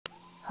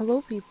Hello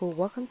people,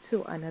 welcome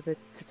to another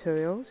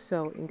tutorial.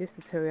 So in this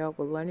tutorial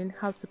we're learning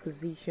how to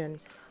position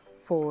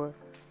for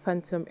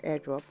phantom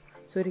airdrop.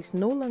 So it is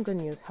no longer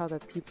news how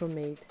that people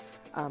made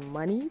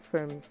money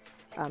from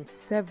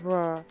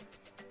several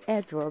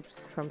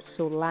airdrops from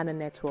Solana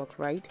Network,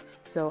 right?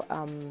 So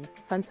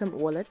Phantom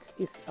wallet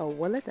is a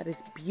wallet that is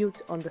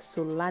built on the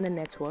Solana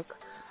Network.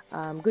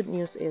 Good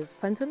news is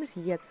Phantom is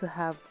yet to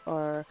have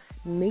our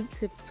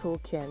native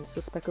token,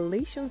 so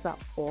speculations are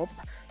up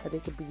that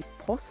it could be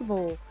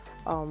possible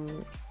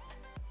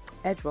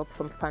airdrop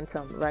from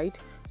Phantom, right?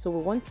 So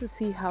we want to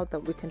see how that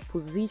we can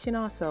position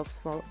ourselves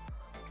for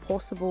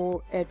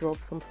possible airdrop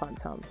from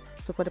Phantom.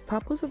 So for the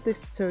purpose of this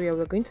tutorial,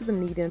 we're going to be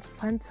needing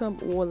Phantom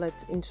wallet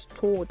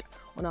installed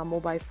on our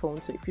mobile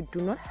phone. So if you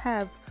do not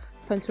have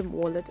Phantom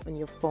wallet on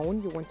your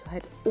phone, you want to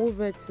head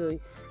over to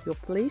your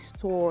Play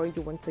Store,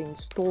 you want to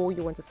install,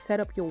 you want to set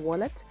up your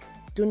wallet.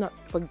 Do not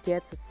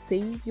forget to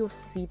save your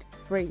seed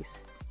phrase,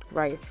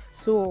 right?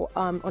 So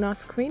on our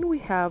screen we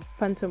have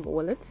Phantom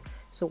wallet.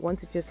 So we want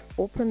to just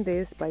open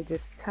this by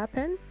just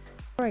tapping.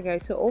 Alright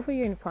guys, so over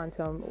here in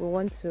Phantom what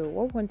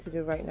we want to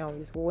do right now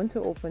is we want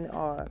to open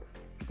our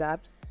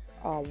dApps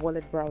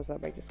wallet browser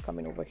by just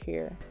coming over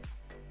here.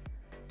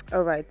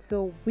 Alright,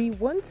 so we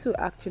want to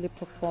actually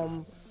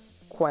perform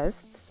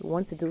quests. We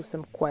want to do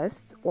some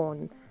quests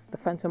on the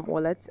Phantom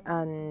wallet,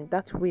 and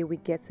that way we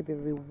get to be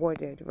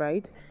rewarded,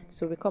 right?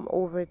 So we come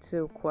over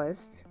to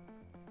quest.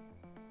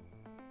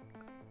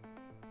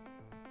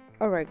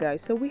 Alright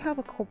guys, so we have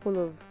a couple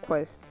of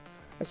quests.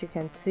 As you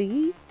can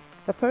see,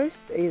 the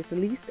first is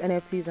list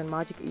NFTs on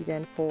Magic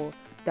Eden for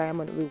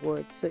diamond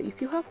reward. So if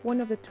you have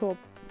one of the top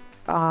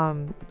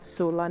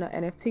Solana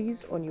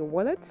NFTs on your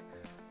wallet,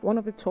 one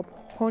of the top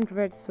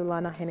 100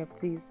 Solana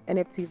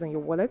NFTs on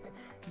your wallet,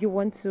 you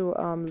want to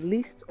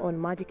list on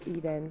Magic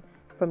Eden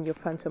from your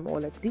Phantom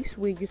wallet. This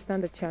way you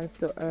stand a chance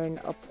to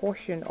earn a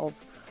portion of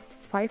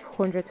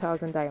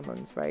 500,000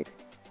 diamonds, right?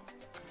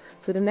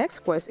 So the next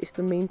quest is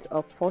to mint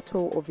a photo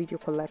or video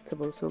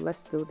collectible. So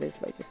let's do this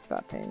by just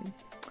tapping.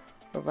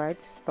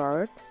 Alright,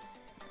 start.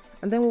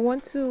 And then we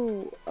want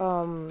to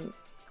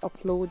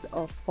upload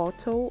a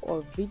photo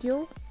or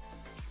video.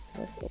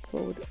 Let's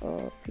upload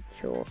a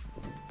picture.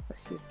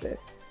 Let's use this.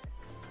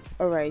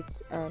 Alright,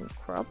 and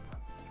crop.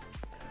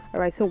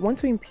 Alright, so we want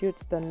to impute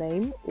the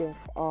name of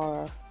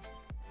our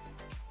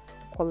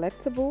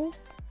collectible.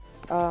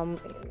 In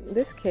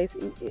this case,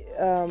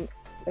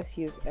 let's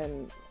use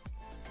an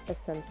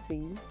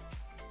SMC,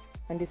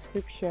 and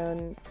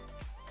description.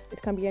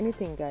 It can be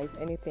anything, guys,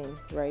 anything,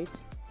 right?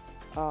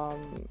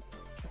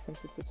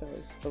 SMC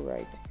tutorials.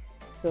 Alright,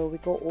 so we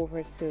go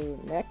over to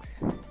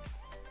next.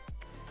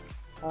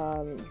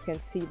 You can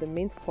see the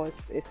mint cost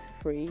is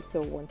free, so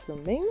we want to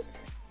mint,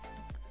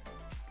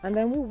 and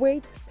then we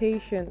wait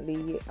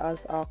patiently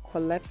as our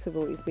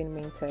collectible is being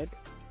minted.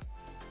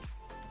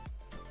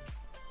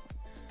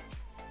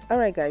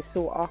 Alright guys,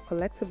 so our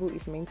collectible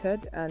is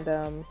minted,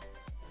 and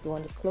you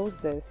want to close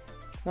this.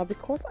 Now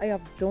because I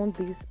have done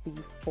this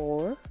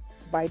before,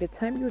 by the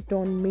time you're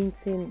done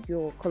minting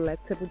your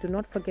collectible, do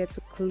not forget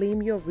to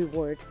claim your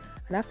reward.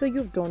 And after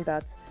you've done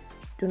that,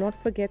 do not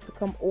forget to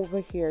come over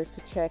here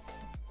to check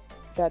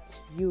that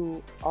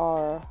your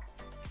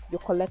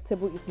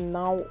collectible is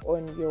now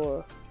on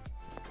your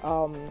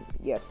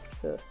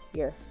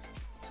here.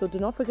 So do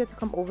not forget to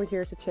come over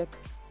here to check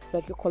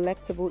that your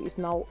collectible is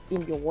now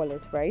in your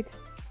wallet, right?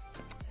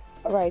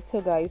 Alright, so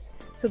guys,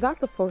 so that's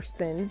the first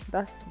thing.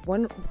 That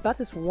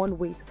is one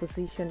way to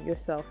position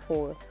yourself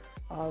for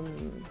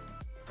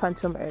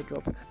Phantom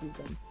airdrop.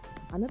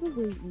 Another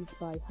way is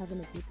by having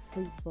a good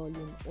free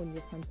volume on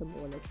your Phantom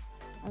wallet,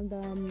 and